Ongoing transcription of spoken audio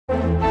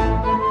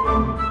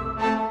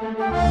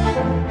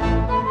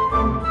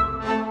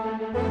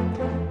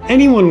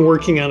Anyone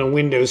working on a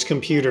Windows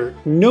computer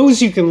knows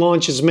you can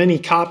launch as many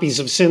copies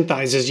of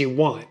SynthEyes as you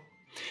want.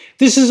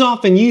 This is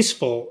often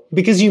useful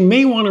because you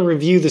may want to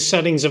review the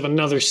settings of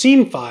another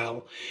scene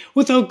file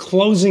without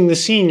closing the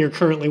scene you're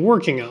currently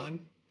working on.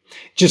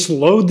 Just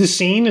load the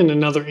scene in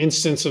another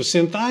instance of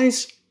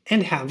SynthEyes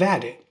and have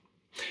at it.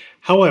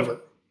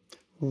 However,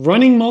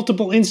 running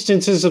multiple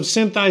instances of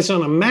SynthEyes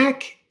on a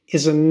Mac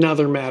is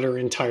another matter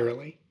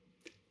entirely.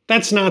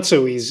 That's not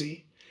so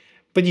easy,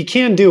 but you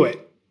can do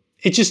it.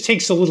 It just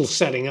takes a little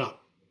setting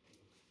up.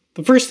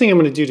 The first thing I'm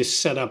going to do to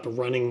set up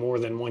running more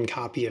than one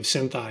copy of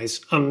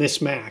SynthEyes on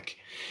this Mac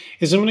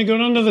is I'm going to go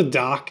down to the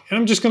dock and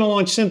I'm just going to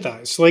launch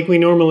SynthEyes like we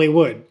normally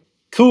would.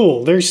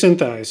 Cool, there's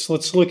SynthEyes.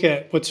 Let's look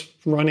at what's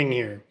running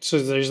here. So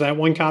there's that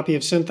one copy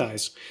of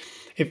SynthEyes.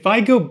 If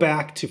I go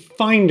back to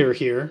Finder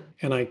here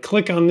and I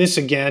click on this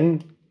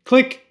again,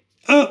 click,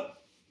 oh,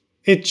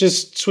 it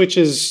just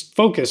switches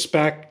focus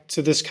back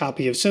to this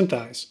copy of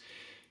SynthEyes.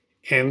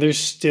 And there's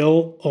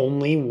still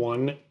only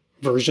one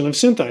version of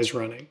SynthEyes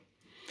running.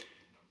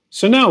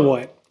 So now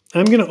what?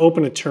 I'm going to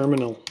open a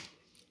terminal.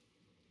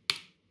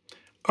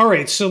 All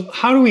right, so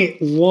how do we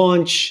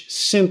launch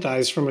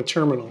SynthEyes from a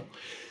terminal?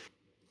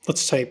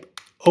 Let's type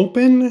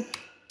open,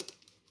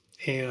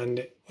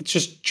 and let's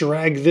just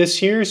drag this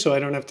here so I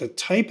don't have to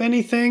type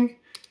anything.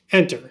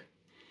 Enter.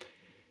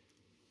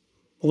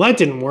 Well, that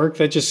didn't work.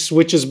 That just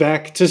switches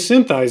back to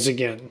SynthEyes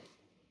again.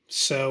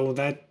 So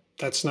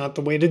that's not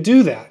the way to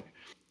do that.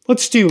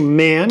 Let's do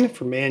man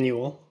for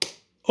manual,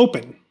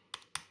 open.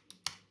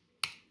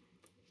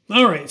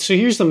 All right, so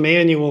here's the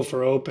manual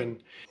for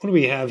open. What do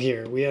we have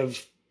here? We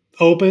have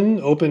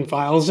open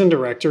files and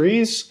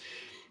directories,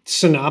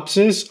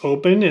 synopsis,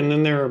 open, and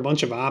then there are a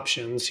bunch of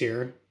options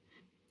here.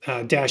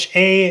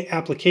 -A,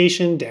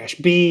 application,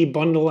 -B,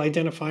 bundle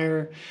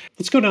identifier.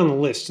 Let's go down the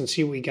list and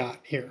see what we got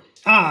here.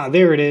 Ah,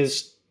 there it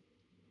is,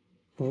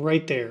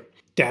 right there.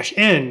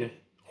 -N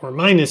or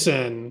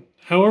 -N,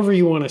 however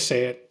you want to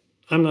say it.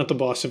 I'm not the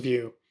boss of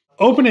you.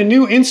 Open a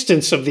new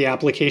instance of the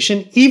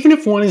application, even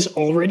if one is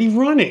already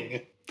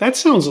running. That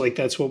sounds like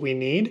that's what we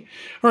need.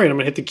 All right, I'm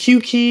gonna hit the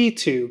Q key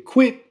to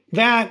quit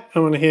that.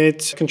 I'm gonna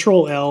hit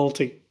Control L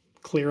to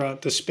clear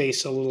out the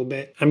space a little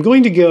bit. I'm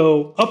going to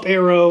go up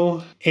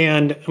arrow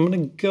and I'm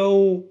gonna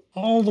go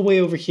all the way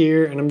over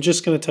here and I'm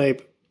just gonna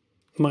type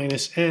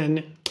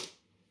 -N,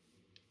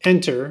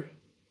 enter.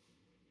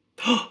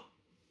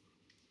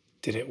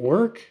 Did it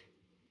work?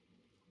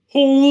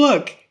 Oh,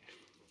 look,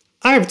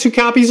 I have 2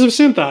 copies of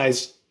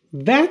SynthEyes.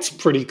 That's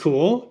pretty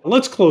cool.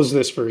 Let's close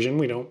this version.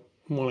 We don't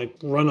want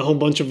to run a whole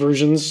bunch of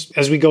versions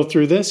as we go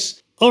through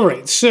this. All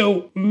right,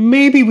 so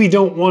maybe we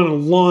don't want to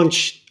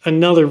launch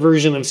another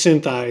version of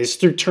SynthEyes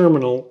through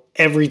terminal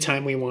every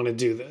time we want to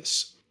do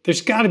this. There's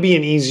got to be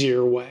an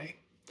easier way.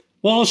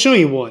 Well, I'll show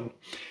you one.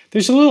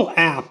 There's a little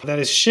app that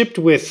is shipped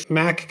with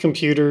Mac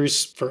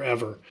computers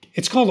forever.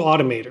 It's called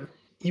Automator.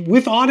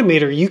 With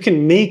Automator, you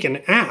can make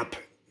an app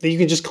that you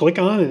can just click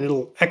on and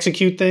it'll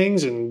execute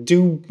things and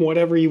do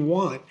whatever you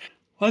want.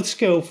 Let's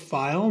go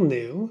File,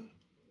 New,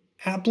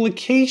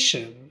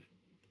 Application.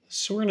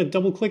 So we're going to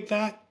double click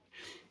that.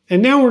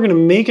 And now we're going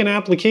to make an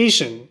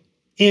application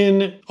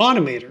in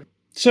Automator.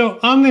 So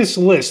on this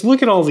list,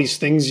 look at all these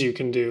things you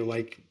can do,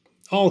 like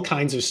all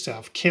kinds of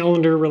stuff.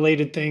 Calendar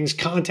related things,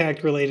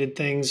 contact related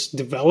things,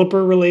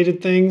 developer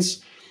related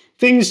things,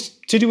 things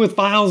to do with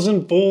files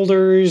and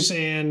folders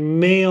and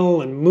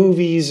mail and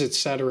movies,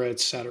 etc.,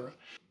 etc.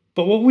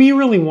 But what we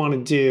really want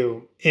to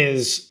do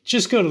is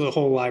just go to the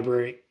whole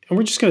library and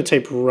we're just going to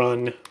type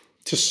run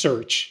to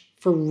search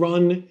for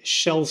run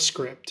shell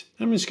script.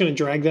 I'm just going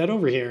to drag that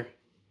over here.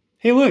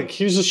 Hey, look,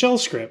 here's a shell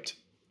script.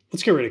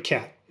 Let's get rid of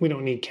cat. We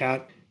don't need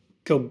cat.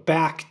 Go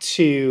back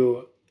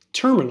to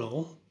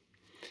terminal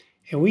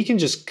and we can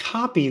just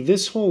copy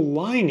this whole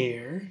line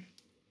here.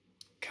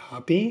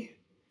 Copy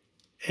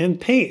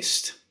and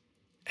paste.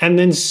 And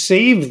then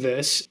save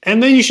this.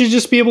 And then you should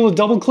just be able to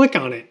double click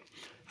on it.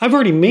 I've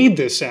already made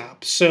this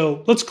app,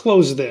 so let's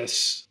close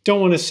this.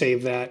 Don't want to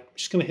save that. I'm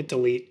just going to hit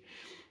delete.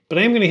 But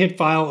I am going to hit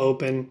File,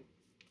 Open,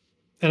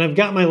 and I've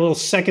got my little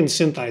second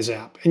SynthEyes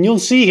app. And you'll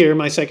see here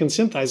my second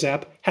SynthEyes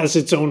app has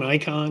its own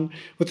icon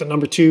with the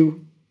number 2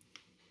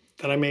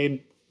 that I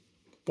made,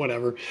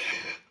 whatever.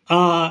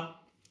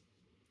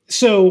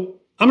 So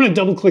I'm going to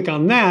double click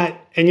on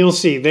that, and you'll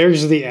see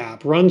there's the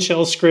app, Run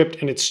Shell Script,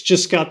 and it's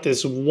just got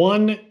this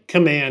one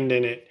command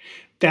in it.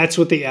 That's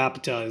what the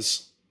app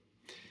does.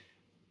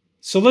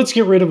 So let's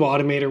get rid of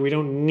Automator. We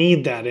don't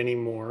need that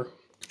anymore.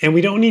 And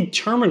we don't need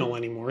terminal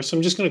anymore. So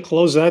I'm just going to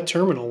close that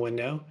terminal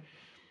window.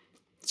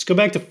 Let's go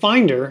back to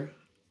Finder.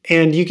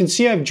 And you can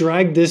see I've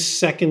dragged this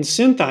second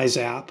SynthEyes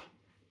app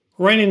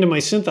right into my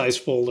SynthEyes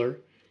folder.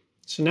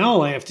 So now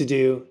all I have to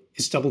do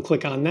is double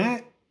click on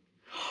that.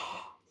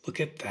 Look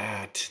at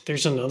that.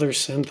 There's another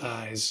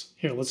SynthEyes.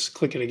 Here, let's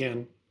click it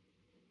again.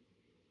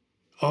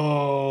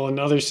 Oh,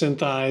 another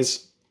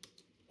SynthEyes.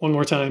 One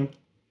more time.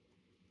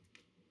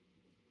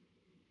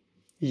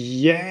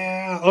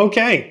 Yeah,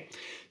 okay.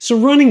 So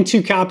running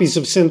 2 copies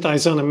of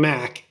SynthEyes on a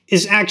Mac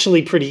is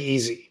actually pretty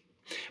easy,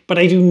 but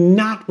I do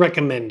not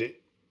recommend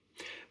it.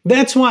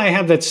 That's why I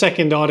have that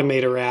second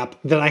Automator app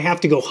that I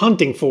have to go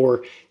hunting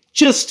for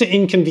just to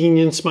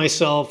inconvenience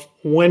myself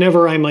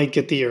whenever I might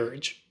get the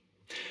urge.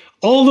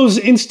 All those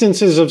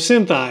instances of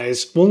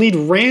SynthEyes will need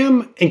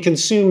RAM and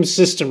consume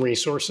system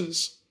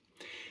resources.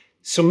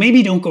 So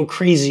maybe don't go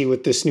crazy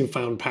with this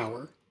newfound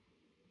power.